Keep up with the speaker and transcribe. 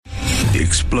the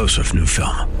explosive new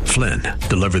film, Flynn,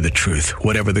 deliver the truth,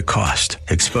 whatever the cost,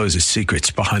 exposes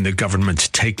secrets behind the government's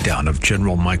takedown of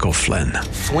General Michael Flynn.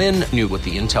 Flynn knew what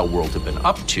the intel world had been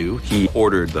up to. He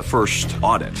ordered the first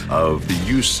audit of the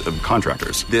use of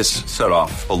contractors. This set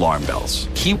off alarm bells.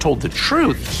 He told the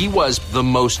truth. He was the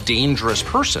most dangerous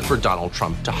person for Donald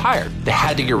Trump to hire. They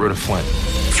had to get rid of Flynn.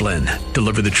 Flynn,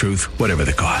 deliver the truth, whatever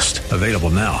the cost. Available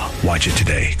now. Watch it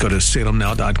today. Go to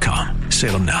salemnow.com.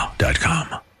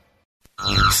 salemnow.com.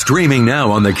 Streaming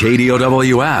now on the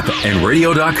KDOW app and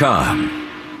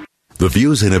radio.com. The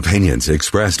views and opinions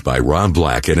expressed by Rob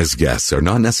Black and his guests are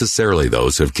not necessarily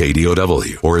those of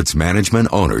KDOW or its management,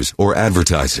 owners, or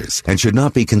advertisers and should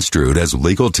not be construed as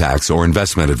legal, tax, or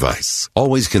investment advice.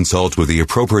 Always consult with the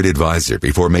appropriate advisor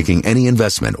before making any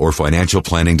investment or financial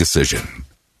planning decision.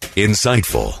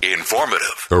 Insightful,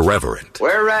 informative, irreverent.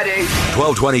 We're ready.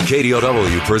 1220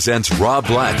 KDOW presents Rob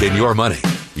Black and Your Money,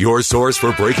 your source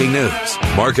for breaking news,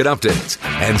 market updates,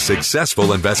 and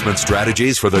successful investment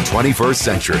strategies for the 21st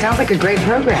century. Sounds like a great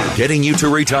program. Getting you to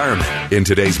retirement in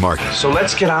today's market. So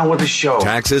let's get on with the show.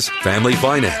 Taxes, family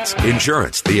finance,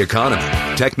 insurance, the economy,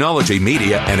 technology,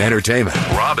 media, and entertainment.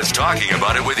 Rob is talking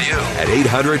about it with you at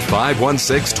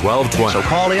 800-516-1220. So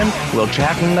call in, we'll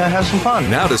chat and have some fun.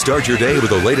 Now to start your day with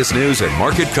the latest news and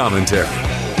market commentary.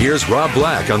 Here's Rob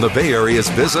Black on the Bay Area's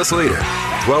business leader,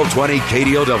 1220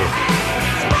 KDOW.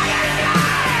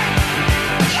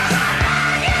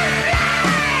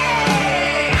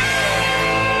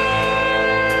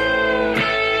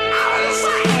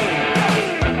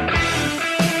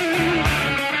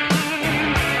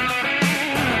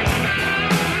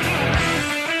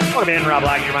 Welcome in, Rob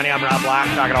Black, Your Money. I'm Rob Black,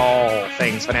 talking all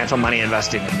things financial, money,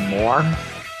 investing, and more.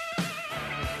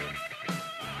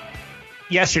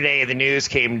 Yesterday, the news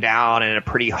came down in a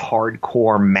pretty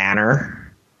hardcore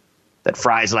manner that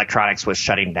Fry's Electronics was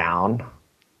shutting down.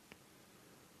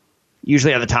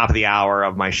 Usually at the top of the hour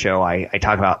of my show, I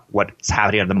talk about what's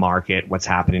happening in the market, what's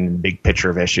happening in the big picture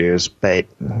of issues, but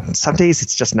some days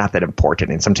it's just not that important,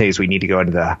 and some days we need to go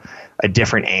into a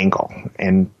different angle.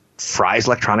 And Fry's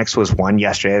Electronics was one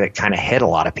yesterday that kind of hit a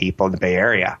lot of people in the Bay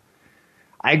Area.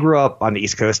 I grew up on the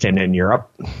East Coast and in Europe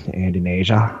and in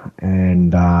Asia,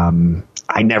 and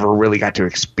I never really got to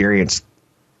experience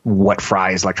what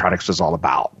Fry's Electronics was all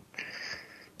about.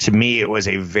 To me, it was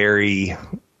a very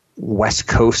West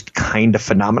Coast kind of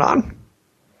phenomenon.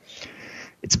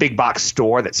 It's a big box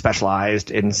store that specialized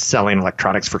in selling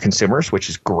electronics for consumers, which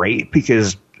is great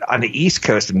because on the East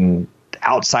Coast and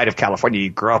outside of California,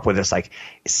 you grew up with this like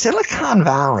Silicon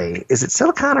Valley. Is it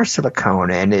Silicon or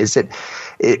Silicone? And is it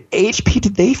HP?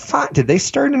 Did they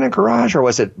start in a garage, or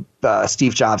was it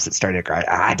Steve Jobs that started a garage?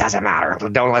 It doesn't matter.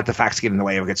 Don't let the facts get in the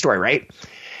way of a good story, right?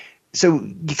 So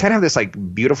you kind of have this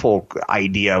like beautiful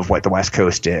idea of what the West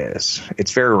Coast is.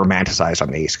 It's very romanticized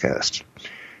on the East Coast.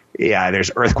 Yeah, there's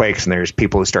earthquakes and there's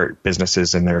people who start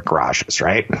businesses in their garages,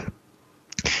 right?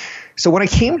 So when I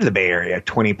came to the Bay Area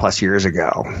 20 plus years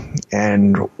ago,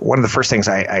 and one of the first things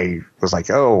I was like,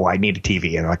 oh, I need a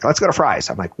TV. And they're like, let's go to Fry's.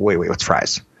 I'm like, wait, what's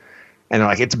Fry's? And they're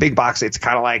like, it's a big box. It's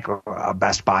kind of like a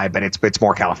Best Buy, but it's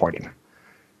more Californian.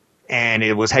 And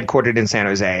it was headquartered in San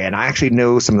Jose. And I actually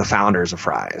know some of the founders of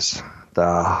Fry's,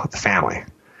 the family.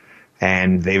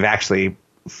 And they've actually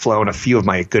flown a few of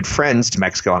my good friends to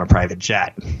Mexico on a private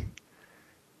jet.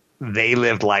 They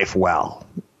lived life well.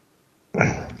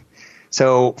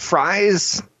 So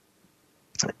Fry's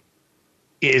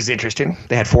is interesting.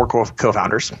 They had four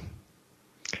co-founders,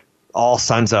 all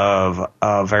sons of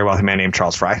a very wealthy man named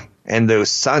Charles Fry. And those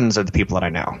sons are the people that I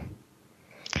know.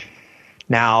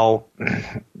 Now,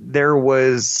 there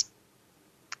was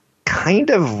kind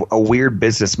of a weird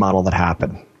business model that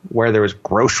happened where there was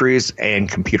groceries and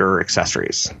computer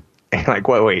accessories. And like,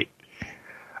 wait.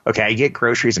 Okay, I get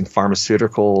groceries and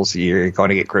pharmaceuticals. You're going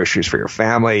to get groceries for your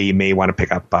family. You may want to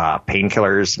pick up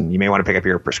painkillers, and you may want to pick up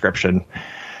your prescription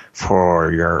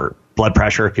for your blood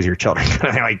pressure because your children.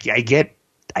 Like, I get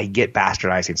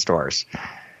bastardizing stores,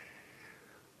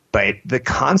 but the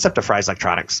concept of Fry's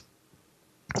Electronics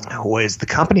was the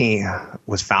company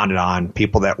was founded on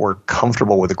people that were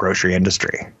comfortable with the grocery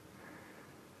industry.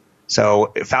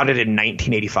 So, founded in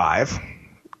 1985,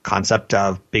 concept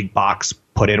of big box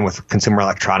put in with consumer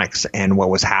electronics and what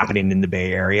was happening in the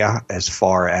Bay Area as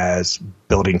far as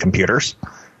building computers.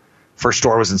 First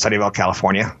store was in Sunnyvale,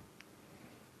 California.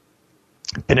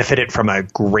 Benefited from a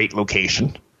great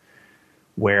location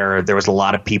where there was a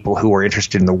lot of people who were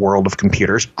interested in the world of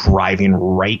computers driving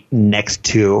right next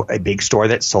to a big store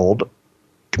that sold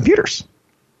computers.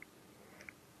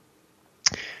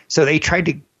 So they tried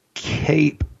to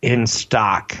keep in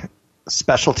stock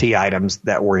specialty items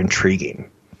that were intriguing.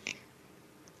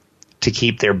 to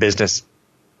keep their business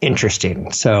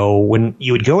interesting. So when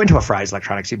you would go into a Fry's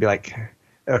Electronics, you'd be like,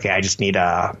 okay, I just need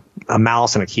a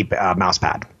mouse and a mouse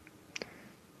pad.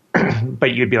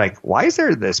 But you'd be like, why is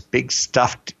there this big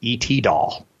stuffed E.T.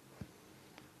 doll?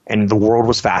 And the world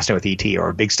was fascinated with E.T. or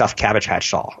a big stuffed Cabbage Patch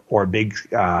doll or a big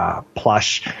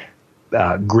plush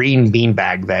green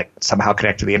beanbag that somehow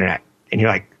connected to the internet. And you're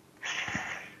like,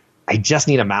 I just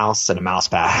need a mouse and a mouse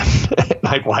pad.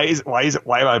 Like, why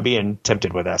am I being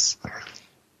tempted with this?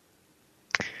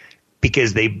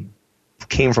 Because they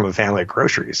came from a family of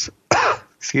groceries.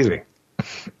 Excuse me.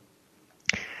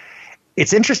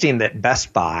 It's interesting that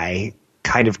Best Buy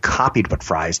kind of copied what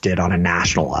Fry's did on a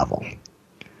national level.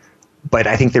 But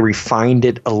I think they refined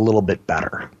it a little bit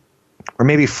better. Or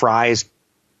maybe Fry's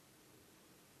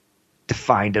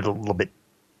defined it a little bit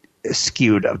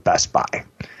skewed of Best Buy.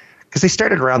 Because they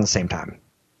started around the same time.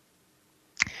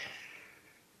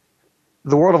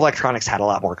 The world of electronics had a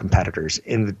lot more competitors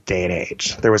in the day and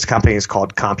age. There was companies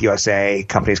called CompUSA,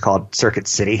 companies called Circuit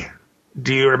City.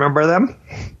 Do you remember them?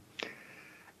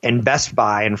 And Best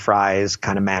Buy and Fry's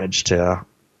kind of managed to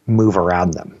move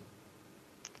around them.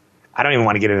 I don't even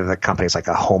want to get into the companies like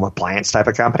a home appliance type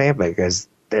of company because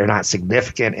they're not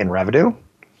significant in revenue.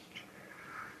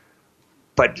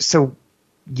 But so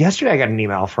yesterday I got an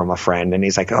email from a friend and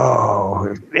he's like,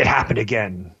 oh, it happened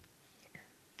again.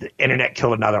 The internet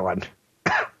killed another one.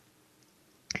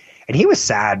 And he was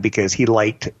sad because he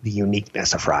liked the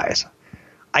uniqueness of Fry's.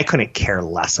 I couldn't care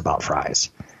less about Fry's.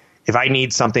 If I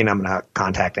need something, I'm going to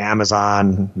contact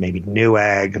Amazon, maybe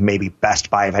Newegg, maybe Best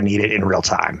Buy if I need it in real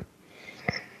time.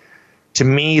 To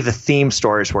me, the theme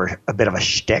stores were a bit of a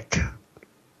shtick.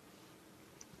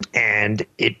 And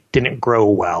it didn't grow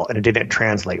well, and it didn't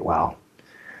translate well.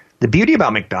 The beauty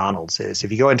about McDonald's is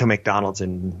if you go into McDonald's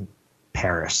in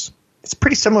Paris, it's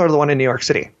pretty similar to the one in New York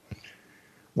City,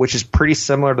 which is pretty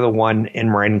similar to the one in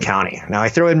Marin County. Now, I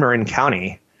throw in Marin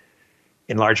County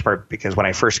in large part because when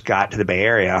I first got to the Bay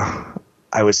Area,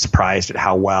 I was surprised at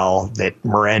how well that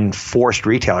Marin forced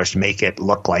retailers to make it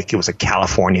look like it was a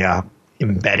California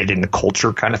embedded in the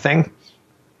culture kind of thing.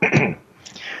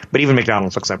 But even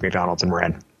McDonald's looks like McDonald's in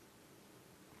Marin.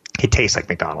 It tastes like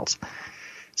McDonald's.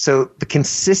 So the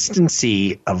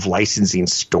consistency of licensing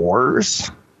stores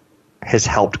has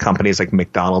helped companies like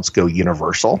McDonald's go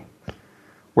universal,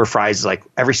 where Fry's is like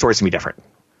every store is going to be different.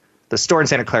 The store in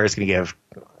Santa Clara is going to give,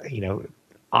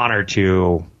 honor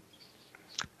to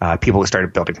people who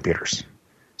started building computers.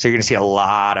 So you're going to see a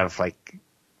lot of like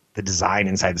the design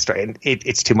inside the store, and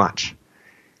it's too much.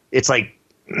 It's like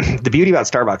the beauty about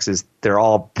Starbucks is they're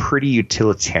all pretty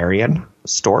utilitarian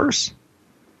stores.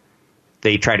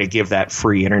 They try to give that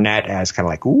free internet as kind of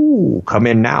like, ooh, come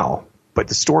in now. But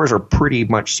the stores are pretty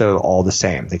much so all the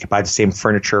same. They can buy the same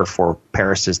furniture for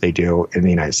Paris as they do in the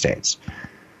United States.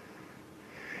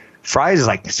 Fry's is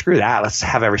like, screw that. Let's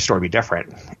have every store be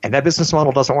different. And that business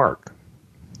model doesn't work.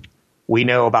 We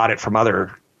know about it from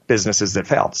other businesses that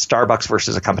failed. Starbucks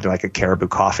versus a company like a Caribou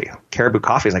Coffee. Caribou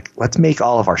Coffee is like, let's make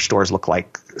all of our stores look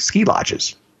like ski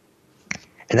lodges.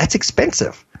 And that's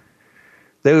expensive.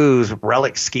 Those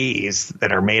relic skis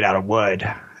that are made out of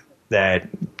wood that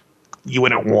you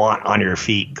wouldn't want on your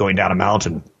feet going down a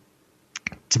mountain,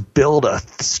 to build a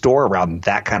store around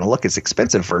that kind of look is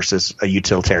expensive versus a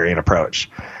utilitarian approach.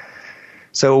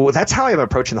 So that's how I'm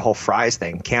approaching the whole Fry's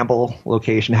thing. Campbell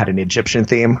location had an Egyptian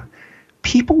theme.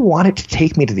 People wanted to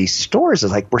take me to these stores.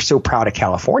 It's like, we're so proud of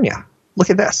California. Look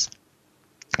at this.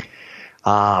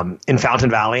 In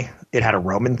Fountain Valley, it had a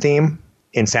Roman theme.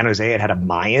 In San Jose, it had a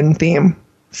Mayan theme.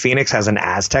 Phoenix has an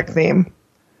Aztec theme.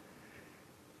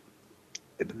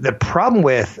 The problem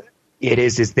with it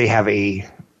is they have I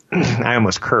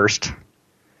almost cursed,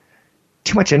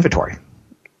 too much inventory.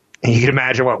 And you can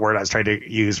imagine what word I was trying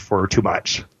to use for too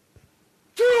much.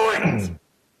 Do it!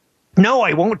 No,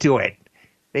 I won't do it.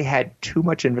 They had too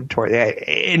much inventory.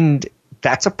 And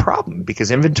that's a problem because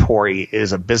inventory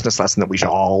is a business lesson that we should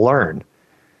all learn.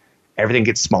 Everything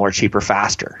gets smaller, cheaper,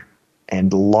 faster. And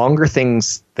the longer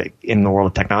things that in the world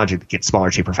of technology that get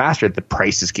smaller, cheaper, faster, the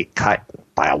prices get cut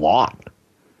by a lot.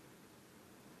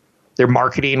 Their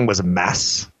marketing was a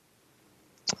mess.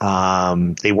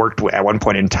 They worked at one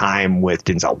point in time with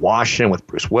Denzel Washington, with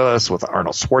Bruce Willis, with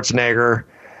Arnold Schwarzenegger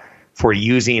for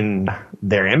using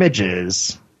their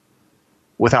images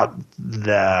without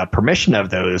the permission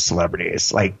of those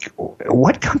celebrities. Like,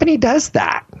 what company does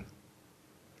that?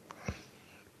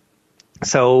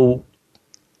 So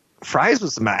Fry's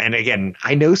was, and again,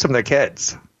 I know some of their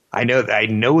kids. I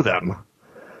know them.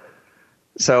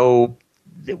 So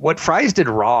what Fry's did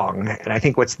wrong, and I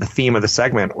think what's the theme of the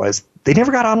segment, was they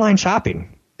never got online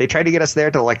shopping. They tried to get us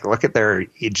there to look at their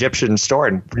Egyptian store,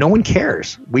 and no one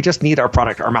cares. We just need our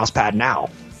product, our mouse pad now.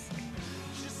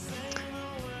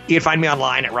 You can find me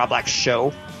online at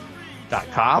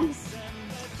robblackshow.com.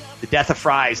 The death of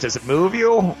fries, does it move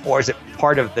you, or is it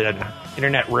part of the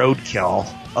internet roadkill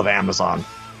of Amazon?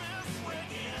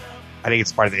 I think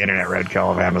it's part of the internet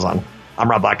roadkill of Amazon. I'm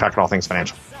Rob Black, talking all things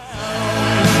financial. To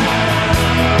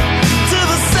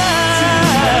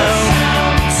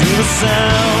the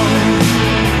sound,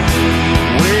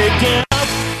 waking up.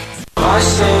 I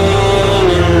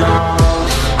sing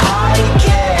I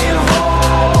gave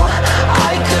all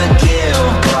I could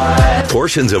give, but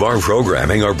Portions of our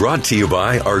programming are brought to you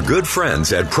by our good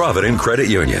friends at Provident Credit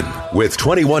Union, with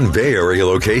 21 Bay Area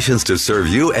locations to serve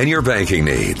you and your banking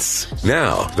needs.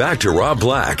 Now, back to Rob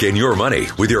Black and Your Money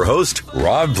with your host,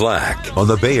 Rob Black, on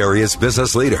the Bay Area's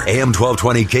business leader, AM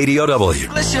 1220 KDOW.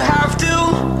 unless you have to.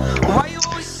 Why you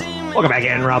always seem Welcome back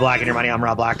in, Rob Black and Your Money. I'm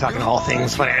Rob Black, talking all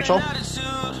things financial.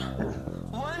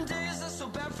 one day is that so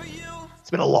bad for you?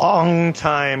 It's been a long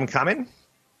time coming.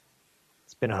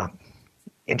 It's been a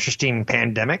interesting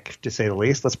pandemic, to say the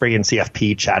least. Let's bring in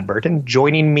CFP Chad Burton.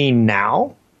 Joining me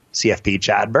now, CFP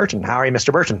Chad Burton. How are you,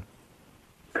 Mr. Burton?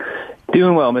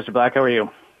 Doing well, Mr. Black. How are you?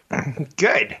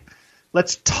 Good.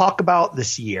 Let's talk about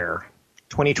this year,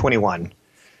 2021,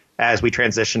 as we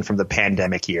transition from the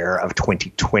pandemic year of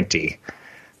 2020.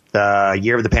 The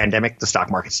year of the pandemic, the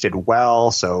stock markets did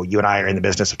well, so you and I are in the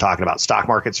business of talking about stock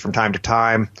markets from time to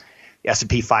time. The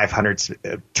S&P 500's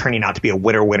turning out to be a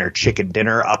winner chicken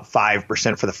dinner, up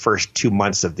 5% for the first 2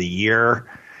 months of the year.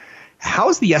 How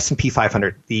is the S&P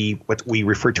 500, what we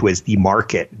refer to as the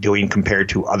market, doing compared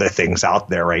to other things out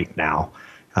there right now?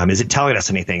 Is it telling us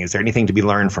anything? Is there anything to be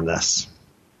learned from this?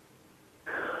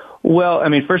 Well, I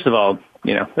mean, first of all,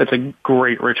 that's a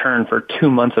great return for 2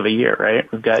 months of a year, right?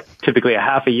 We've got typically a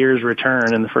half a year's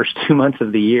return in the first 2 months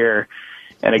of the year,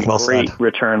 and a great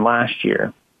return last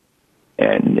year.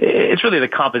 And it's really the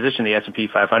composition of the S&P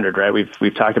 500, right?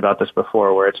 We've talked about this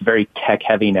before, where it's very tech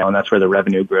heavy now, and that's where the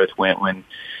revenue growth went when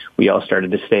we all started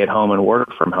to stay at home and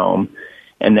work from home.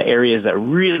 And the areas that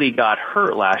really got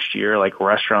hurt last year, like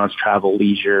restaurants, travel,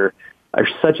 leisure, are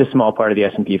such a small part of the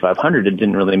S&P 500, it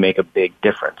didn't really make a big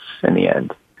difference in the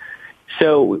end.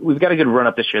 So we've got a good run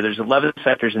up this year. There's 11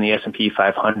 sectors in the S&P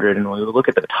 500, and when we look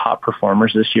at the top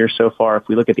performers this year so far, if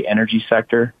we look at the energy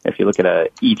sector, if you look at a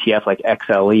ETF like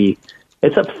XLE,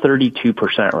 it's up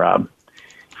 32%, Rob.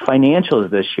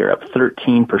 Financials this year up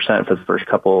 13% for the first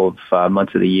couple of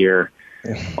months of the year.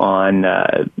 On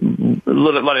a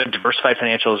lot of diversified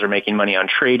financials are making money on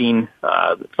trading.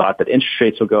 Thought that interest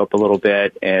rates will go up a little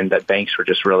bit, and that banks were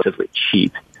just relatively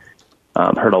cheap.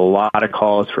 Heard a lot of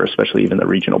calls for especially even the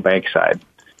regional bank side.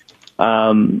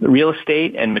 Real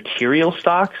estate and material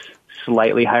stocks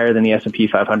slightly higher than the S&P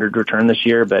 500 return this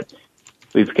year, but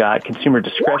we've got consumer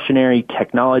discretionary,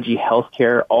 technology,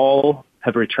 healthcare, all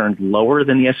have returned lower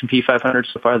than the S&P 500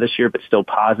 so far this year, but still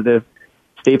positive.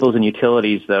 Staples and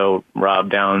utilities, though, Rob,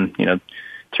 down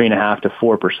 3.5% to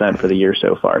 4% for the year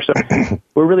so far. So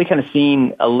we're really kind of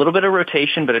seeing a little bit of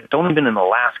rotation, but it's only been in the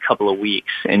last couple of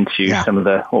weeks into some of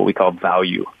the what we call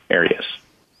value areas.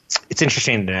 It's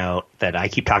interesting to note that I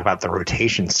keep talking about the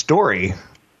rotation story,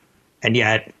 and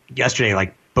yet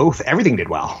yesterday, everything did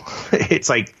well. It's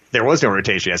like there was no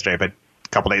rotation yesterday, but a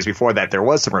couple days before that, there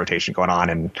was some rotation going on,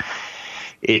 and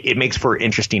it makes for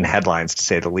interesting headlines, to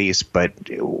say the least. But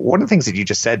one of the things that you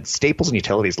just said, staples and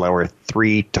utilities lower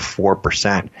 3 to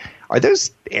 4%. Are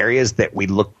those areas that we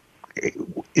look?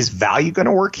 Is value going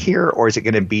to work here, or is it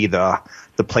going to be the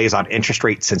plays on interest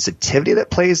rate sensitivity that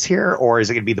plays here, or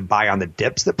is it going to be the buy on the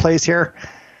dips that plays here?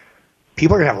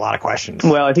 People are going to have a lot of questions.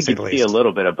 Well, I think you see a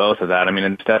little bit of both of that. I mean,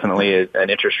 it's definitely an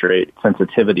interest rate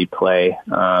sensitivity play.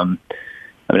 I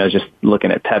was just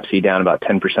looking at Pepsi down about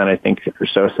 10%, I think, or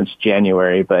so since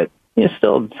January, but it's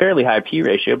still a fairly high P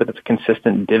ratio, but it's a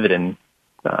consistent dividend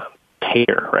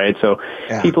payer, right? So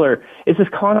it's this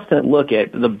constant look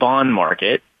at the bond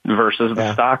market versus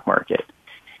the stock market.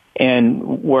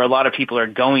 And where a lot of people are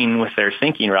going with their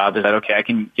thinking, Rob, is that, okay, I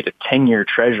can get a 10-year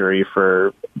treasury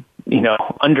for,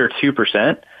 under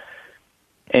 2%.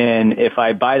 And if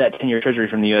I buy that 10-year treasury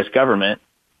from the U.S. government,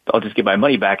 I'll just get my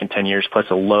money back in 10 years plus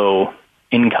a low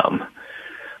income,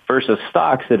 versus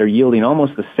stocks that are yielding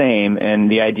almost the same,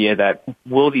 and the idea that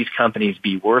will these companies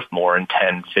be worth more in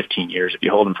 10, 15 years if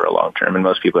you hold them for a long term, and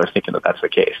most people are thinking that that's the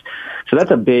case. So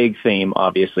that's a big theme,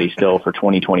 obviously, still for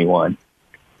 2021.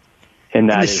 And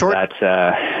that is that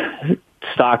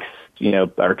stocks,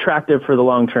 are attractive for the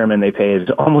long term, and they pay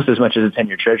almost as much as a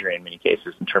 10-year treasury in many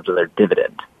cases in terms of their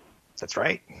dividend. That's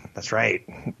right.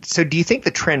 So do you think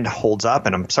the trend holds up?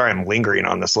 And I'm sorry I'm lingering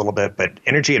on this a little bit, but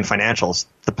energy and financials,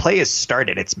 the play has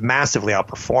started. It's massively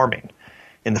outperforming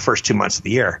in the first 2 months of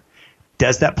the year.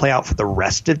 Does that play out for the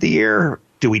rest of the year?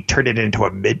 Do we turn it into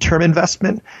a midterm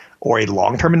investment or a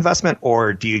long-term investment,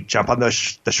 or do you jump on the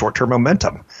short-term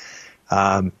momentum?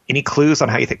 Any clues on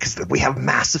how you think? Because we have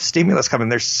massive stimulus coming.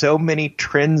 There's so many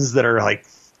trends that are like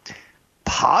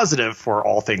positive for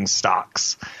all things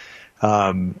stocks.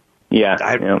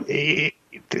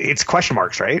 It's question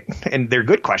marks, right? And they're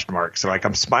good question marks. So like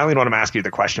I'm smiling when I'm asking you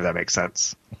the question, if that makes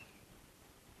sense.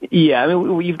 Yeah, I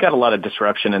mean, you've got a lot of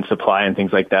disruption in supply and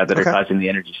things like that are causing the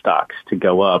energy stocks to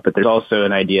go up. But there's also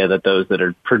an idea that those that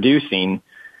are producing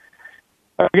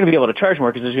are going to be able to charge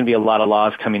more because there's going to be a lot of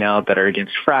laws coming out that are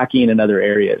against fracking and other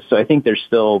areas. So I think there's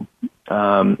still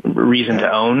reason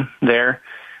to own there.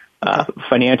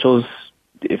 Financials,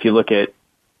 if you look at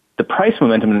the price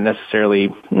momentum, isn't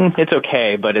necessarily, it's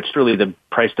okay, but it's really the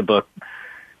price to book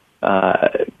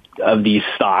of these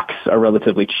stocks are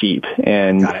relatively cheap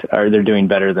and they're doing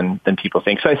better than people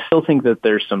think. So I still think that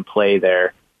there's some play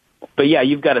there. But yeah,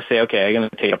 you've got to say, okay, I'm going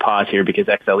to take a pause here because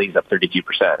XLE is up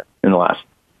 32% in the last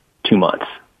 2 months.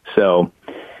 So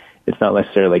it's not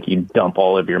necessarily like you dump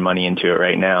all of your money into it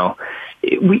right now.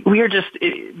 We are just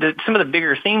some of the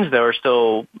bigger themes, though, are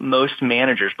still most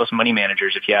money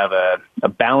managers, if you have a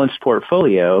balanced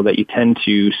portfolio that you tend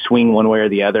to swing one way or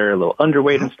the other, a little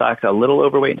underweight in stocks, a little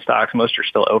overweight in stocks. Most are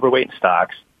still overweight in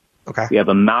stocks. Okay. We have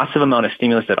a massive amount of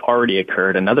stimulus that already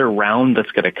occurred, another round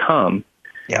that's going to come.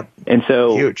 Yep. And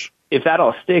so huge. If that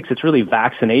all sticks, it's really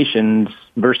vaccinations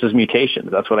versus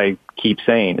mutations. That's what I keep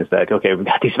saying is that, okay, we've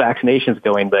got these vaccinations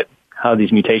going, but how are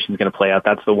these mutations going to play out?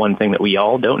 That's the one thing that we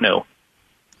all don't know.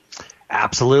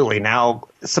 Absolutely. Now,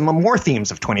 some more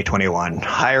themes of 2021,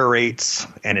 higher rates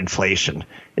and inflation.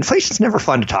 Inflation's never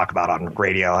fun to talk about on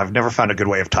radio. I've never found a good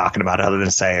way of talking about it other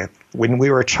than say, when we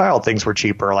were a child, things were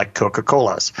cheaper, like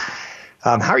Coca-Cola's.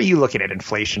 How are you looking at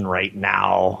inflation right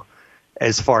now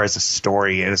as far as a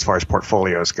story and as far as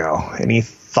portfolios go? Any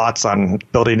thoughts on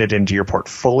building it into your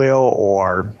portfolio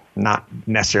or not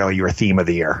necessarily your theme of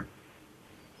the year?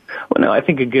 Well, no, I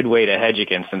think a good way to hedge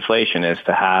against inflation is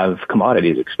to have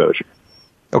commodities exposure.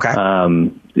 Okay.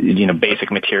 Basic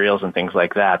materials and things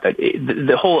like that.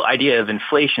 The whole idea of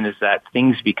inflation is that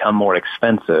things become more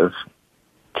expensive,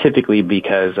 typically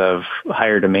because of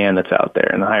higher demand that's out there.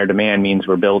 And the higher demand means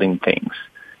we're building things.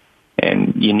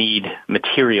 And you need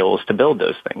materials to build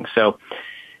those things. So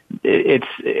it's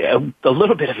a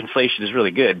little bit of inflation is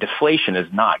really good. Deflation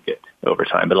is not good over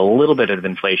time, but a little bit of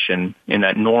inflation in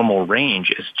that normal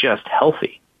range is just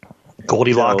healthy.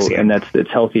 Goldilocks. And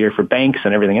it's healthier for banks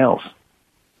and everything else.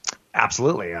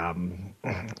 Absolutely.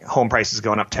 Home prices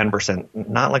going up 10%.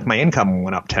 Not like my income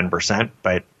went up 10%,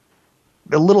 but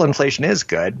a little inflation is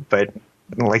good. But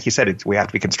like you said, we have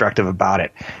to be constructive about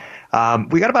it.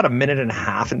 We got about a minute and a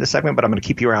half in this segment, but I'm going to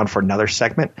keep you around for another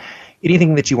segment.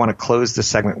 Anything that you want to close this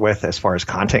segment with as far as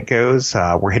content goes?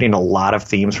 We're hitting a lot of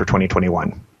themes for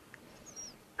 2021.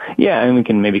 Yeah, and we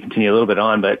can maybe continue a little bit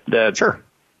on, but sure.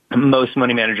 Most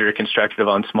money managers are constructive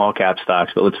on small cap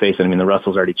stocks, but let's face it, I mean, the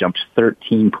Russell's already jumped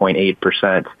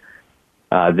 13.8%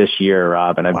 this year,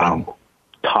 Rob, and I've been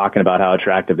talking about how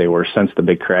attractive they were since the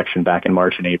big correction back in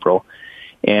March and April.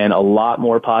 And a lot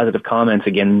more positive comments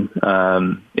again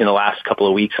in the last couple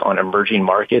of weeks on emerging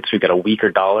markets. We've got a weaker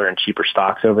dollar and cheaper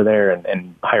stocks over there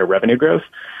and higher revenue growth.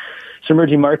 So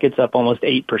emerging markets up almost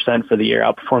 8% for the year,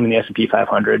 outperforming the S&P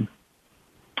 500.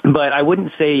 But I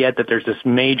wouldn't say yet that there's this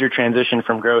major transition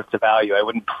from growth to value. I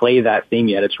wouldn't play that theme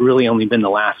yet. It's really only been the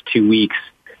last 2 weeks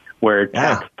where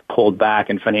tech pulled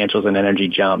back and financials and energy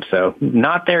jumped. So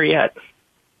not there yet.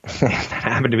 That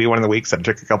happened to be one of the weeks that I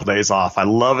took a couple days off. I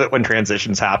love it when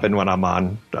transitions happen when I'm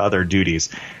on other duties.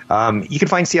 You can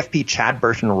find CFP Chad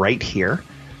Burton right here,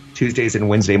 Tuesdays and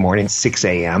Wednesday mornings, 6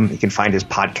 a.m. You can find his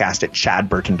podcast at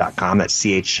chadburton.com. That's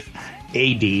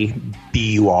CHADBURTON,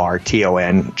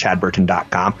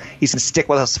 chadburton.com. He's going to stick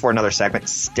with us for another segment.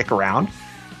 Stick around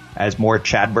as more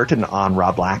Chad Burton on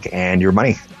Rob Black and Your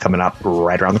Money coming up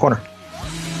right around the corner.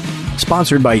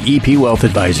 Sponsored by EP Wealth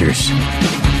Advisors.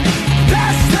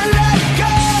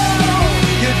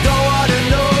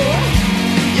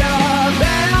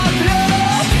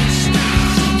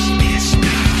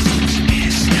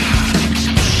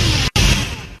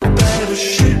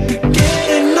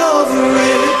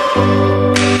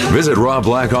 Visit Rob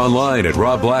Black online at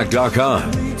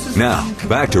robblack.com. Now,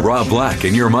 back to Rob Black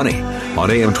and Your Money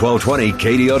on AM 1220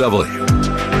 KDOW.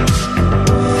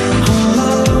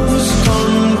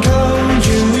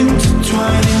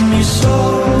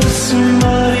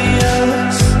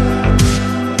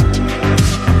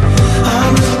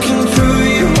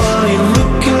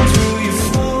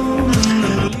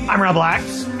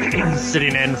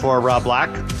 for Rob Black.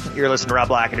 You're listening to Rob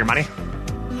Black and Your Money.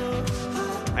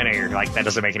 I know you're like, that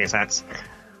doesn't make any sense.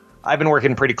 I've been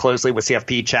working pretty closely with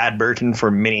CFP Chad Burton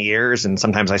for many years, and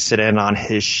sometimes I sit in on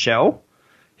his show.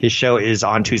 His show is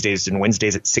on Tuesdays and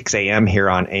Wednesdays at 6 a.m.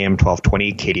 here on AM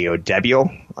 1220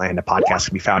 KDOW, and the podcast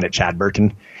can be found at Chad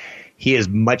Burton. He is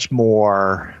much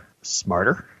more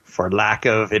smarter, for lack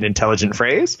of an intelligent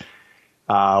phrase,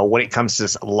 when it comes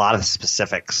to a lot of the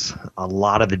specifics, a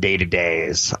lot of the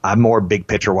day-to-days. I'm more big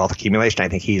picture wealth accumulation. I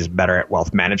think he's better at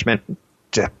wealth management.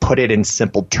 To put it in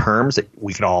simple terms that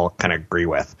we could all kind of agree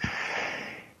with.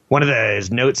 One of his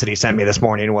notes that he sent me this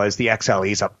morning was the XLE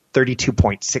is up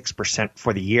 32.6%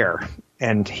 for the year.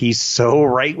 And he's so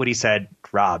right when he said,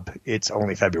 Rob, it's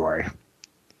only February.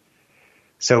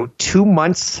 So 2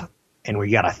 months and we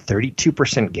got a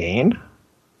 32% gain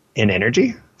in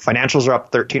energy. Financials are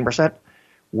up 13%.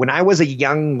 When I was a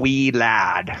young wee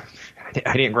lad,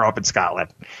 I didn't grow up in Scotland,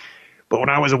 but when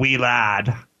I was a wee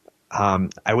lad,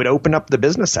 I would open up the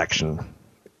business section.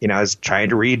 You know, I was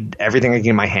trying to read everything I could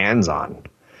get my hands on.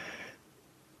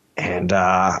 And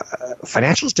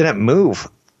financials didn't move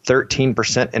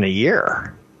 13% in a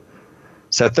year.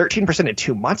 So 13% in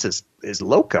 2 months is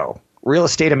loco. Real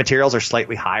estate and materials are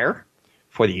slightly higher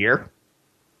for the year.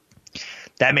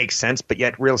 That makes sense, but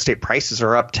yet real estate prices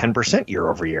are up 10% year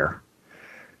over year.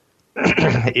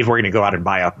 If we're going to go out and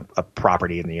buy a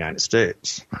property in the United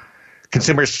States.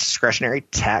 Consumers discretionary,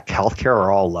 tech, healthcare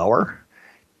are all lower.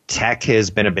 Tech has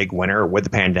been a big winner with the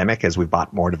pandemic as we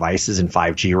bought more devices and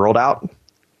 5G rolled out.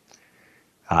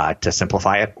 To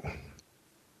simplify it,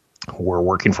 we're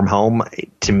working from home.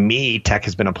 To me, tech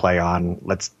has been a play on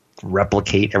let's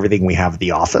replicate everything we have at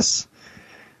the office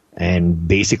and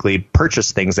basically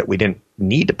purchase things that we didn't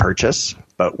need to purchase,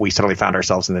 but we suddenly found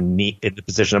ourselves in the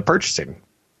position of purchasing.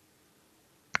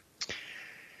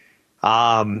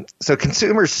 So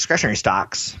consumers discretionary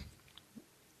stocks,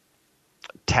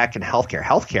 tech and healthcare.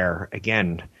 Healthcare,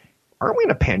 again, aren't we in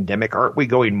a pandemic? Aren't we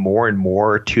going more and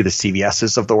more to the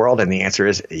CVSs of the world? And the answer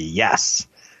is yes.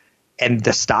 And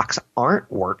the stocks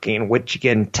aren't working, which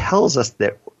again tells us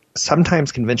that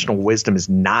sometimes conventional wisdom is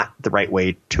not the right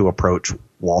way to approach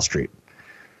Wall Street.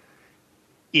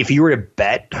 If you were to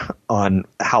bet on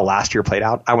how last year played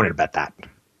out, I wanted to bet that.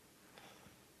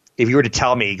 If you were to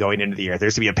tell me going into the year,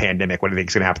 there's going to be a pandemic, what do you think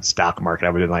is going to happen to the stock market?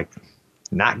 I would have been like,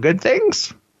 not good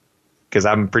things, because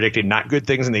I'm predicting not good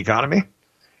things in the economy.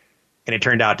 And it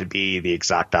turned out to be the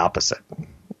exact opposite.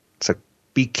 So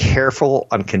be careful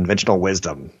on conventional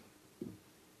wisdom.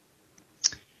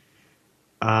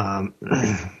 Let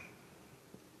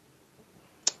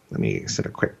me send a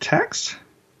quick text.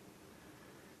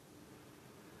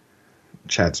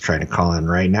 Chad's trying to call in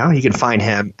right now. You can find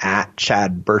him at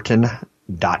chadburton.com.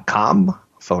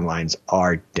 Phone lines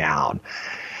are down.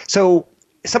 So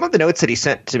some of the notes that he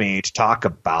sent to me to talk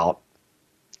about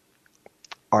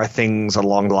are things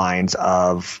along the lines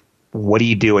of what do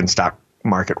you do in stock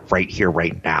market right here,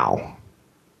 right now?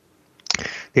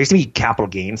 There's going to be capital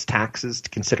gains taxes to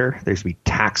consider. There's going to be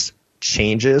tax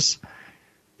changes.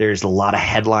 There's a lot of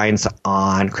headlines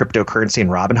on cryptocurrency and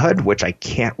Robinhood, which I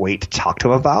can't wait to talk to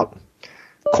him about.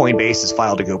 Coinbase has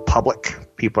filed to go public.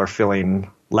 People are feeling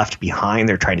left behind.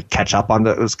 They're trying to catch up on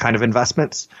those kind of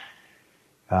investments.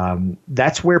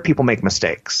 That's where people make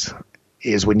mistakes,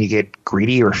 is when you get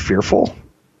greedy or fearful.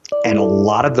 And a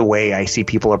lot of the way I see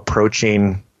people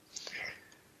approaching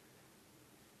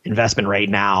investment right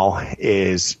now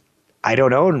is, I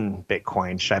don't own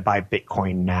Bitcoin. Should I buy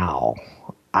Bitcoin now?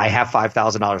 I have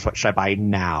 $5,000. What should I buy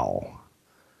now?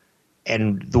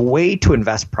 And the way to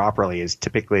invest properly is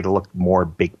typically to look more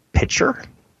big picture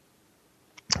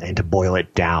and to boil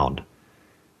it down.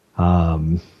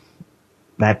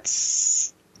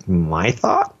 That's my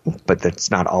thought, but that's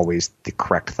not always the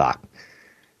correct thought.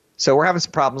 So we're having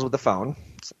some problems with the phone,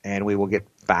 and we will get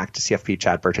back to CFP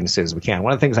Chad Burton as soon as we can.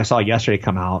 One of the things I saw yesterday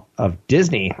come out of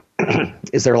Disney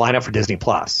is their lineup for Disney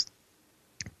Plus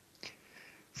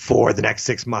for the next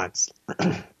 6 months.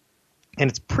 And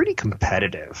it's pretty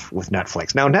competitive with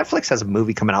Netflix. Now, Netflix has a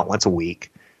movie coming out once a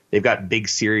week. They've got big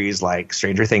series like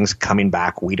Stranger Things coming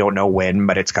back. We don't know when,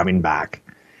 but it's coming back.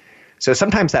 So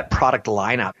sometimes that product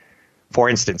lineup, for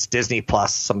instance, Disney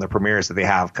Plus, some of the premieres that they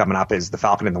have coming up is The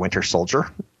Falcon and the Winter Soldier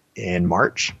in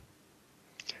March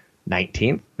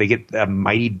 19th. They get the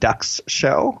Mighty Ducks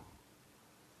show,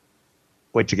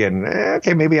 which again,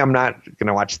 okay, maybe I'm not going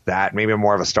to watch that. Maybe I'm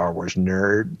more of a Star Wars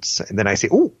nerd. And then I see,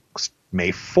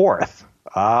 May 4th.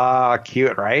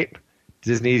 Cute, right?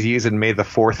 Disney's using May the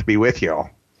 4th be with you.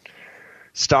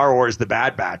 Star Wars The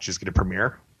Bad Batch is going to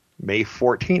premiere May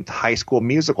 14th, High School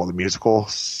Musical, the musical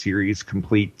series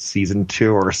complete season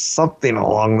 2 or something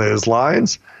along those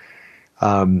lines.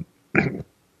 I'm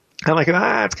like,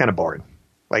 it's kind of boring.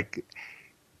 Like,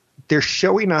 they're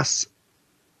showing us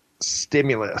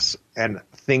stimulus and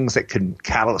things that could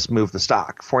catalyst move the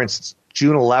stock. For instance,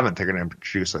 June 11th, they're going to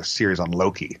introduce a series on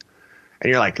Loki. And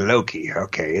you're like, Loki,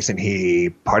 okay, isn't he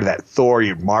part of that Thor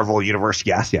Marvel universe?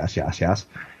 Yes.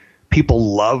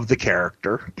 People love the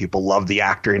character. People love the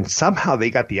actor. And somehow they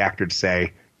got the actor to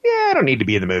say, yeah, I don't need to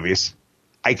be in the movies.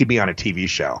 I could be on a TV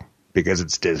show because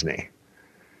it's Disney.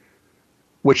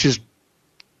 Which is,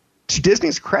 to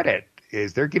Disney's credit,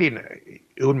 is they're getting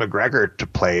Ewan McGregor to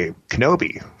play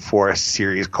Kenobi for a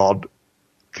series called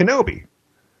Kenobi,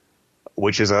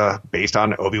 which is based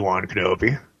on Obi-Wan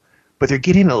Kenobi. But they're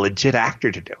getting a legit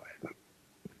actor to do it.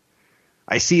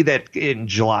 I see that in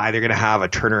July they're going to have a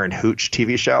Turner and Hooch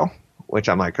TV show, which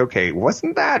I'm like, okay,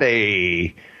 wasn't that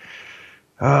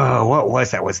what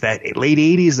was that? Was that late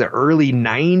 80s, the early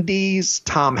 90s?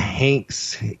 Tom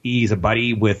Hanks, he's a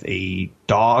buddy with a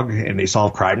dog and they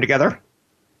solve crime together.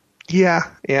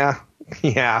 Yeah.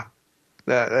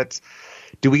 That's.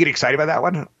 Do we get excited about that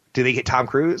one? Do they get Tom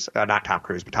Cruise? Not Tom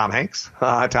Cruise, but Tom Hanks?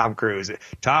 Tom Cruise.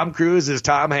 Tom Cruise is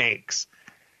Tom Hanks.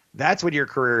 That's when your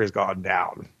career has gone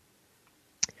down.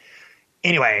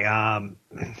 Anyway,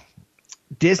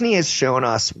 Disney has shown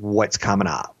us what's coming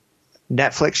up.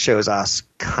 Netflix shows us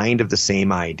kind of the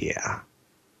same idea.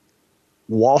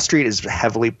 Wall Street is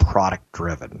heavily product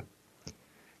driven.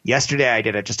 Yesterday, I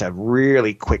did just a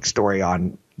really quick story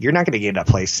on you're not going to get a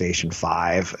PlayStation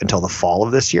 5 until the fall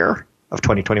of this year, of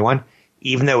 2021.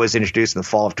 Even though it was introduced in the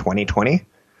fall of 2020,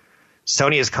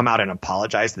 Sony has come out and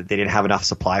apologized that they didn't have enough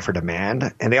supply for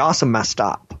demand, and they also messed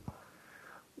up.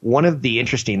 One of the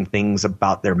interesting things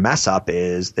about their mess up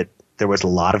is that there was a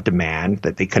lot of demand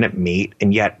that they couldn't meet,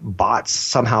 and yet bots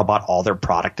somehow bought all their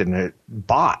product, and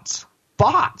bots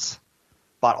bought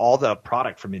all the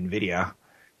product from NVIDIA,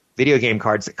 video game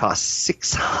cards that cost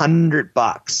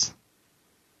 $600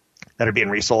 that are being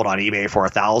resold on eBay for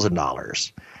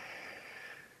 $1,000.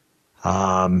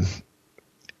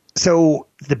 So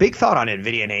the big thought on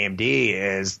NVIDIA and AMD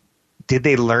is, did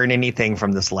they learn anything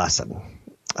from this lesson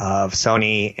of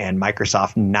Sony and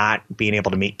Microsoft not being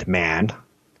able to meet demand?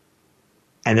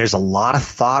 And there's a lot of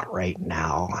thought right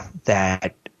now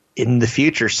that in the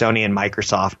future, Sony and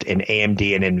Microsoft and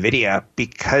AMD and NVIDIA,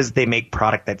 because they make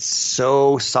product that's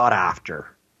so sought after,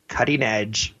 cutting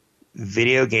edge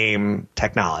video game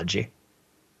technology,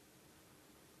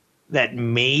 that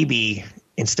maybe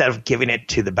instead of giving it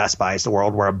to the Best Buys of the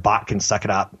world where a bot can suck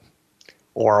it up,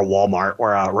 or a Walmart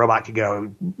where a robot could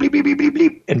go bleep, bleep, bleep, bleep,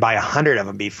 bleep, and buy 100 of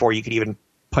them before you could even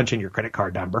punch in your credit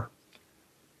card number.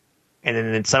 And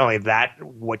then suddenly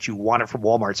what you wanted from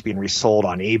Walmart is being resold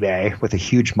on eBay with a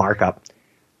huge markup.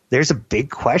 There's a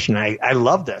big question. I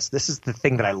love this. This is the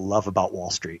thing that I love about Wall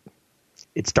Street.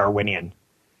 It's Darwinian.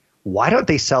 Why don't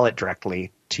they sell it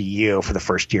directly to you for the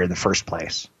first year in the first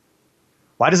place?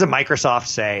 Why doesn't Microsoft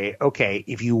say, okay,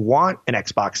 if you want an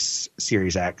Xbox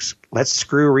Series X, let's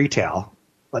screw retail.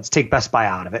 Let's take Best Buy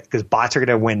out of it because bots are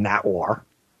going to win that war.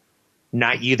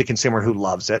 Not you, the consumer who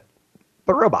loves it,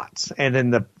 but robots. And then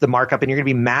the markup, and you're going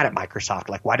to be mad at Microsoft.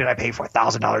 Like, why did I pay for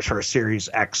 $1,000 for a Series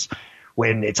X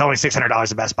when it's only $600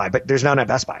 at Best Buy? But there's none at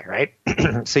Best Buy, right?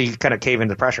 So you kind of cave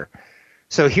into the pressure.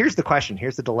 So here's the question.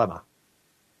 Here's the dilemma.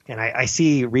 And I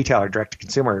see retailer direct to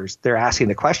consumers, they're asking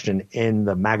the question in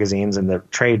the magazines and the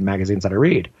trade magazines that I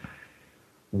read.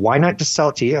 Why not just sell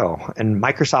it to you? And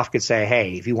Microsoft could say,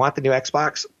 hey, if you want the new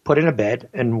Xbox, put in a bid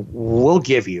and we'll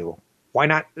give you. Why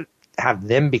not have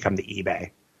them become the eBay?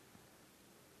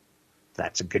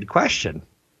 That's a good question.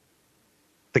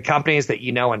 The companies that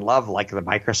you know and love, like the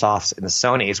Microsofts and the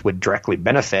Sonys, would directly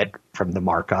benefit from the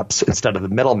markups instead of the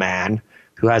middleman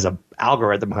who has an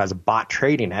algorithm, who has a bot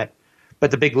trading it. But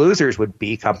the big losers would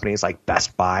be companies like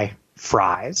Best Buy,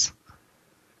 Fry's,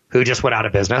 who just went out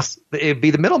of business. It'd be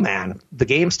the middleman, the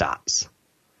GameStops,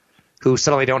 who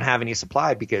suddenly don't have any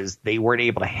supply because they weren't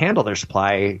able to handle their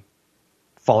supply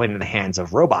falling into the hands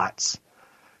of robots.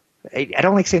 I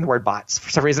don't like saying the word bots.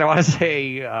 For some reason, I want to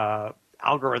say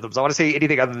algorithms. I want to say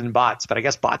anything other than bots, but I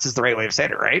guess bots is the right way of saying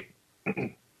it, right?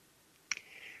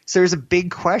 So there's a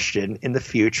big question in the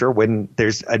future when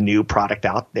there's a new product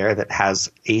out there that has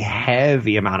a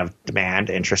heavy amount of demand,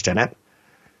 interest in it,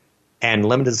 and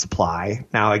limited supply.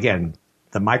 Now, again,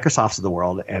 the Microsofts of the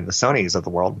world and the Sonys of the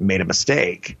world made a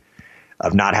mistake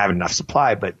of not having enough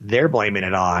supply, but they're blaming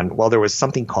it on, well, there was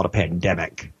something called a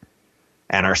pandemic.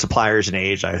 And our suppliers in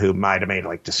Asia who might have made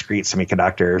like discrete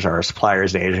semiconductors, or our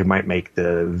suppliers in Asia who might make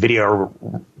the video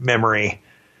memory,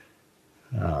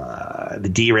 the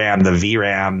DRAM, the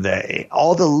VRAM,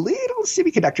 all the little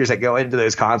semiconductors that go into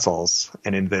those consoles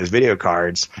and into those video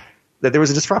cards, that there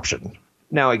was a disruption.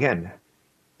 Now, again,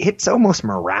 it's almost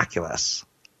miraculous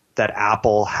that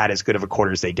Apple had as good of a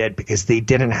quarter as they did because they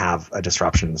didn't have a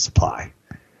disruption in the supply.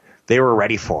 They were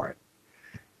ready for it.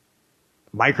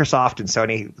 Microsoft and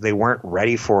Sony, they weren't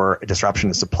ready for a disruption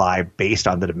in supply based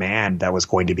on the demand that was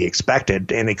going to be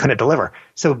expected, and they couldn't deliver.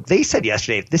 So they said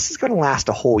yesterday, this is going to last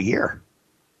a whole year.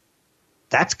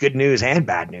 That's good news and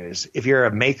bad news. If you're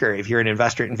a maker, if you're an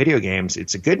investor in video games,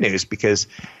 it's a good news because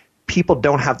people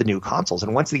don't have the new consoles.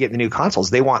 And once they get the new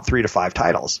consoles, they want 3 to 5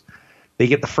 titles. They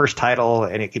get the first title,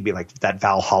 and it could be like that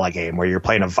Valhalla game where you're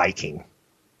playing a Viking.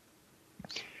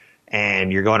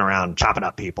 And you're going around chopping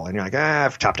up people. And you're like,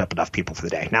 I've chopped up enough people for the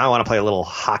day. Now I want to play a little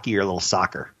hockey or a little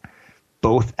soccer.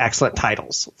 Both excellent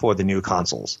titles for the new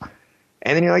consoles.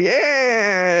 And then you're like,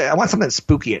 yeah, I want something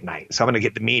spooky at night. So I'm going to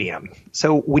get the medium.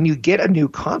 So when you get a new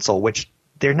console, which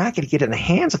they're not going to get in the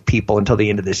hands of people until the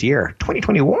end of this year,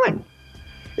 2021.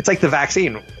 It's like the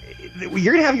vaccine.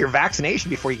 You're going to have your vaccination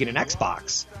before you get an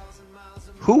Xbox.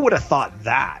 Who would have thought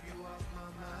that?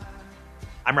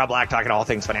 I'm Rob Black, talking all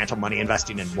things financial, money,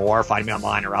 investing, and more. Find me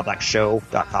online at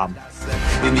robblackshow.com.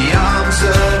 In the arms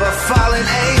of a fallen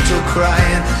angel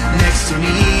crying next to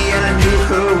me, and I knew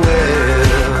her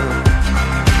well.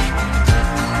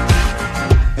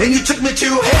 And you took me to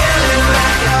hell and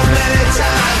back how many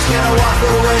times can I walk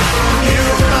away from you?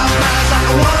 My mind's like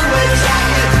a one-way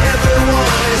track, and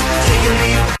everyone is taking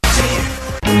me back to you.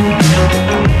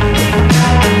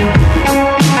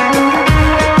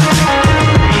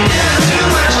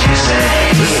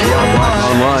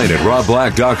 Online at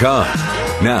robblack.com.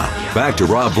 Now, back to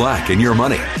Rob Black and Your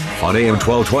Money on AM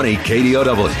 1220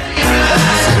 KDOW.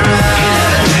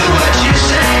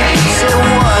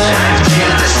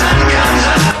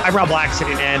 I'm Rob Black,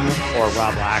 sitting in for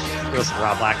Rob Black. Listen to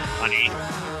Rob Black Money.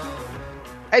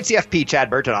 I had CFP Chad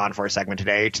Burton on for a segment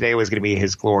today. Today was going to be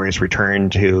his glorious return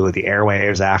to the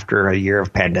airwaves after a year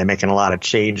of pandemic and a lot of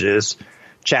changes.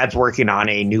 Chad's working on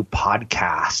a new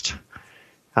podcast.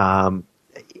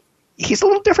 He's a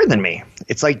little different than me.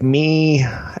 It's like me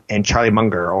and Charlie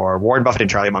Munger, or Warren Buffett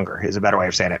and Charlie Munger is a better way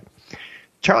of saying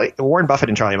it. Warren Buffett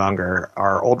and Charlie Munger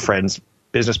are old friends,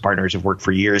 business partners who've worked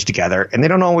for years together, and they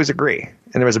don't always agree.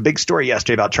 And there was a big story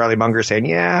yesterday about Charlie Munger saying,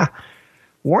 yeah,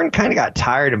 Warren kind of got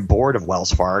tired and bored of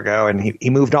Wells Fargo, and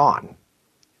he moved on.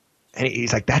 And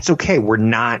he's like, that's okay. We're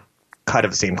not cut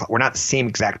of the same. We're not the same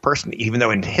exact person, even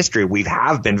though in history we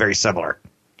have been very similar.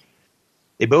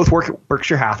 They both work at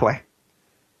Berkshire Hathaway.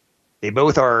 They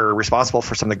both are responsible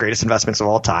for some of the greatest investments of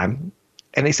all time.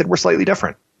 And they said, we're slightly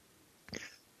different.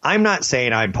 I'm not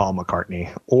saying I'm Paul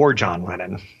McCartney or John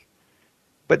Lennon,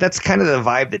 but that's kind of the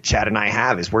vibe that Chad and I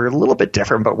have, is we're a little bit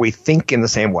different, but we think in the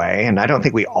same way. And I don't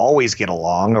think we always get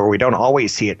along, or we don't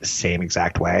always see it the same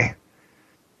exact way.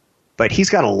 But he's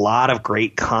got a lot of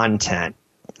great content,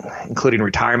 including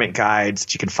retirement guides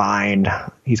that you can find.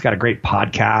 He's got a great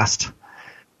podcast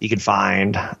you can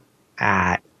find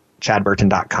at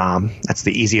chadburton.com. That's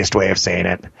the easiest way of saying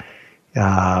it.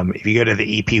 If you go to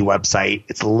the EP website,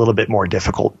 it's a little bit more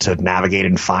difficult to navigate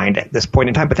and find at this point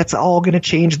in time, but that's all going to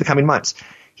change in the coming months.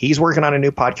 He's working on a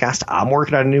new podcast. I'm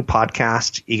working on a new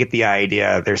podcast. You get the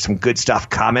idea. There's some good stuff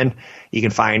coming. You can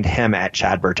find him at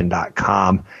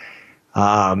chadburton.com.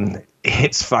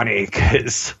 It's funny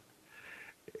because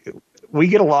we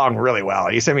get along really well.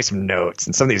 He sent me some notes,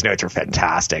 and some of these notes are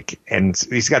fantastic. And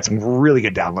he's got some really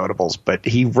good downloadables. But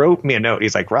he wrote me a note.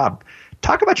 He's like, Rob,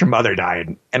 talk about your mother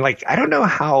dying. And like, I don't know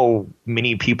how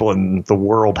many people in the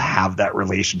world have that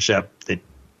relationship that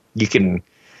you can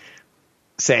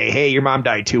say, hey, your mom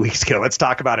died 2 weeks ago. Let's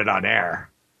talk about it on air.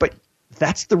 But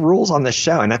that's the rules on this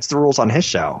show, and that's the rules on his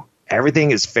show.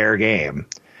 Everything is fair game.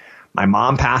 My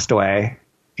mom passed away.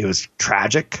 It was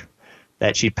tragic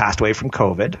that she passed away from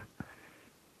COVID.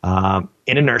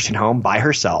 In a nursing home by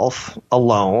herself,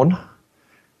 alone,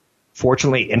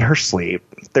 fortunately in her sleep.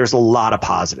 There's a lot of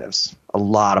positives.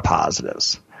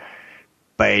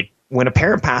 But when a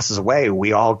parent passes away,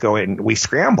 we all go in, we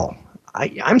scramble.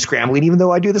 I'm scrambling even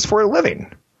though I do this for a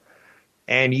living.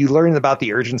 And you learn about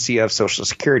the urgency of Social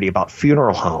Security, about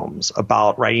funeral homes,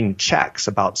 about writing checks,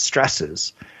 about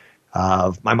stresses.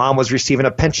 My mom was receiving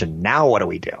a pension. Now what do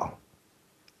we do?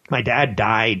 My dad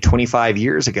died 25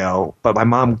 years ago, but my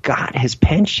mom got his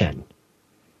pension,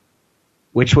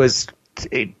 which was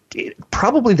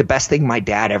probably the best thing my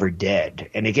dad ever did.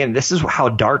 And again, this is how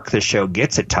dark the show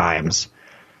gets at times.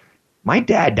 My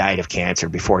dad died of cancer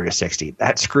before he was 60.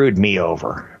 That screwed me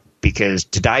over, because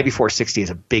to die before 60 is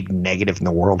a big negative in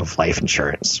the world of life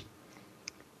insurance.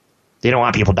 They don't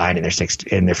want people dying in their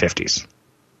 50s.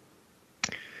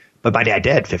 But my dad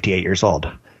did, 58 years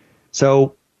old.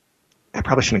 So I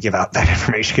probably shouldn't give out that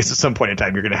information because at some point in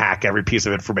time, you're going to hack every piece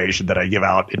of information that I give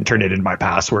out and turn it into my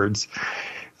passwords.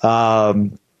 But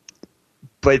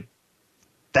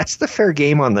that's the fair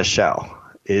game on the show,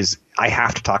 is I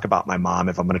have to talk about my mom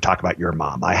if I'm going to talk about your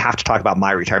mom. I have to talk about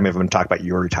my retirement if I'm going to talk about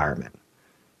your retirement.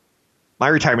 My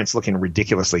retirement's looking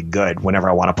ridiculously good whenever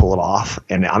I want to pull it off,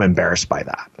 and I'm embarrassed by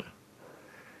that.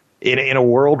 In a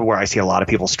world where I see a lot of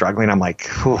people struggling, I'm like,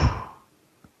 whew.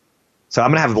 So I'm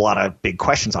going to have a lot of big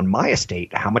questions on my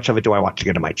estate. How much of it do I want to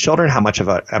go to my children? How much of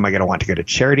it am I going to want to go to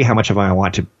charity? How much of it I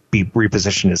want to be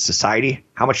repositioned in society?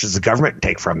 How much does the government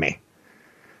take from me?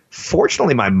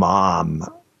 Fortunately, my mom,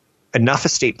 enough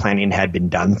estate planning had been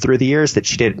done through the years that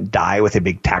she didn't die with a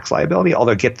big tax liability.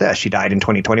 Although, get this, she died in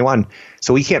 2021.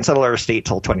 So we can't settle our estate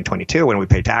till 2022 when we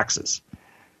pay taxes.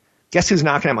 Guess who's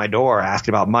knocking at my door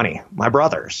asking about money? My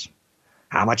brothers.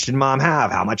 How much did mom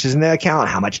have? How much is in the account?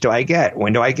 How much do I get?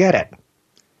 When do I get it?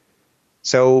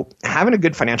 So having a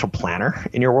good financial planner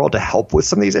in your world to help with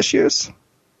some of these issues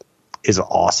is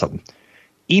awesome.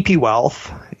 EP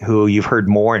Wealth, who you've heard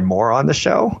more and more on the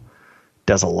show,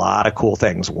 does a lot of cool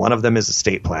things. One of them is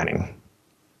estate planning.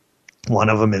 One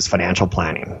of them is financial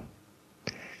planning.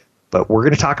 But we're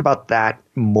going to talk about that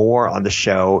more on the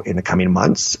show in the coming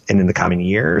months and in the coming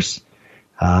years.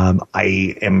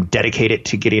 I am dedicated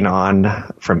to getting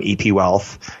on from EP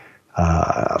Wealth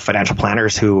financial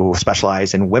planners who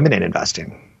specialize in women in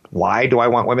investing. Why do I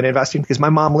want women investing? Because my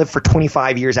mom lived for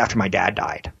 25 years after my dad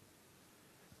died.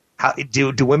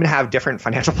 Do women have different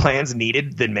financial plans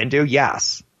needed than men do?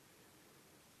 Yes.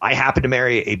 I happen to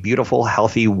marry a beautiful,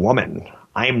 healthy woman.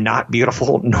 I am not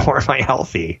beautiful, nor am I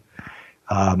healthy.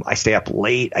 I stay up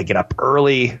late. I get up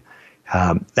early.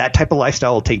 That type of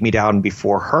lifestyle will take me down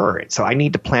before her. So I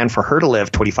need to plan for her to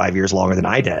live 25 years longer than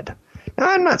I did. Now,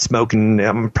 I'm not smoking.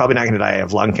 I'm probably not going to die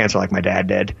of lung cancer like my dad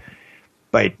did.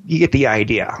 But you get the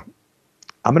idea.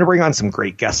 I'm going to bring on some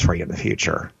great guests for you in the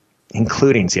future,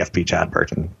 including CFP Chad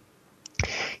Burton.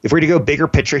 If we're to go bigger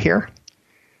picture here,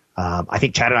 I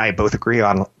think Chad and I both agree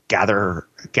on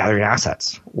gathering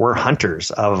assets. We're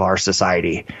hunters of our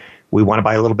society. We want to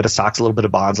buy a little bit of stocks, a little bit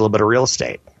of bonds, a little bit of real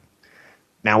estate.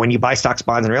 Now, when you buy stocks,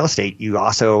 bonds, and real estate, you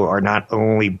also are not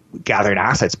only gathering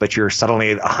assets, but you're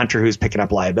suddenly a hunter who's picking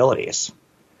up liabilities.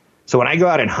 So when I go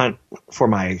out and hunt for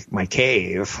my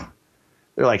cave,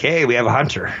 they're like, hey, we have a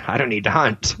hunter. I don't need to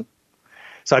hunt.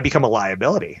 So I become a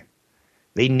liability.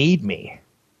 They need me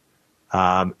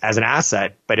as an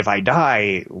asset, but if I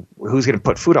die, who's going to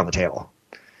put food on the table?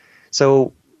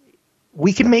 So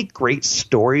we can make great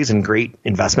stories and great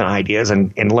investment ideas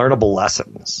and learnable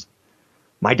lessons.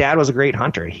 My dad was a great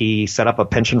hunter. He set up a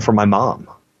pension for my mom.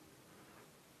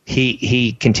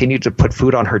 He continued to put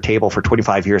food on her table for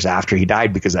 25 years after he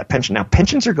died because of that pension. Now,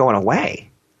 pensions are going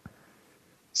away.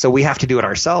 So we have to do it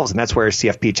ourselves, and that's where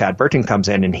CFP Chad Burton comes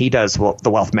in, and he does the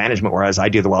wealth management, whereas I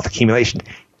do the wealth accumulation.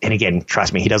 And again,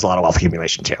 trust me, he does a lot of wealth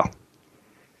accumulation too.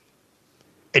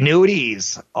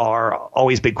 Annuities are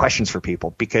always big questions for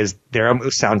people because they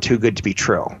almost sound too good to be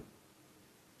true.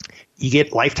 You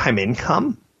get lifetime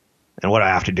income, and what do I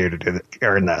have to do to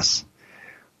earn this?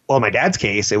 Well, in my dad's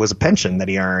case, it was a pension that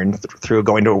he earned through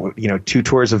going to 2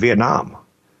 tours of Vietnam.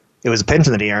 It was a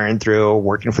pension that he earned through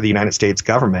working for the United States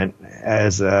government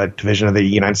as a division of the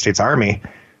United States Army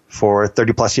for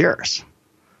 30 plus years.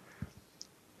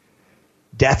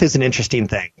 Death is an interesting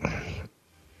thing.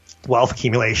 Wealth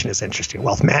accumulation is interesting.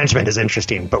 Wealth management is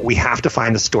interesting, but we have to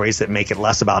find the stories that make it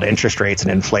less about interest rates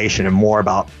and inflation and more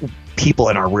about people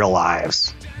in our real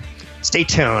lives. Stay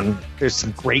tuned. There's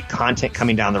some great content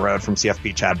coming down the road from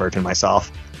CFP Chad Burton and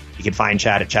myself. You can find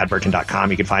Chad at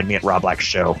chadburton.com. You can find me at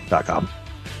robblackshow.com.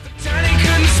 Johnny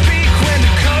couldn't speak when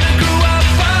Dakota grew up.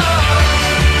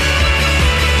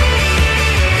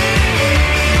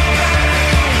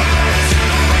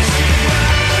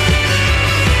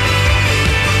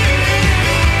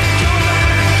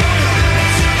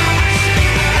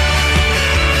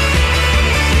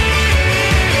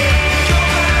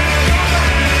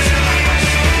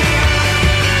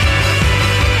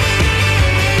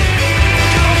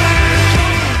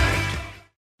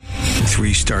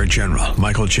 Three-star General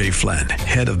Michael J. Flynn,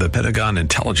 head of the Pentagon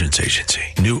Intelligence Agency,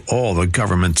 knew all the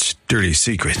government's dirty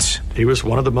secrets. He was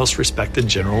one of the most respected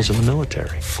generals in the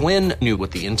military. Flynn knew what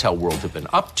the intel world had been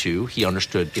up to. He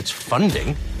understood its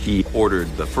funding. He ordered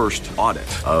the first audit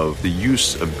of the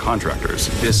use of contractors.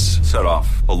 This set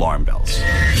off alarm bells.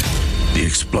 The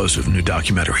explosive new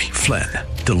documentary, Flynn,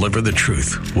 Deliver the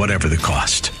truth, whatever the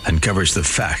cost, and covers the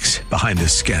facts behind the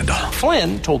scandal.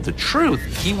 Flynn told the truth.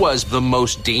 He was the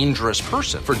most dangerous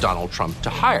person for Donald Trump to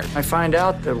hire. I find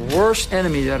out the worst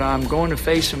enemy that I'm going to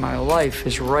face in my life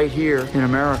is right here in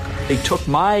America. They took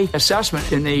my assessment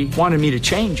and they wanted me to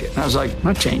change it. And I was like, I'm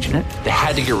not changing it. They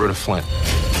had to get rid of Flynn.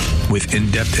 With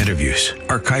in-depth interviews,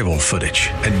 archival footage,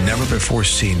 and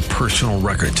never-before-seen personal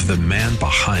records of the man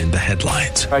behind the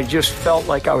headlines. I just felt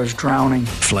like I was drowning.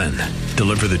 Flynn,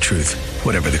 deliver the truth,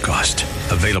 whatever the cost.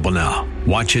 Available now.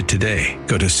 Watch it today.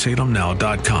 Go to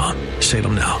salemnow.com.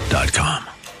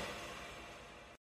 salemnow.com.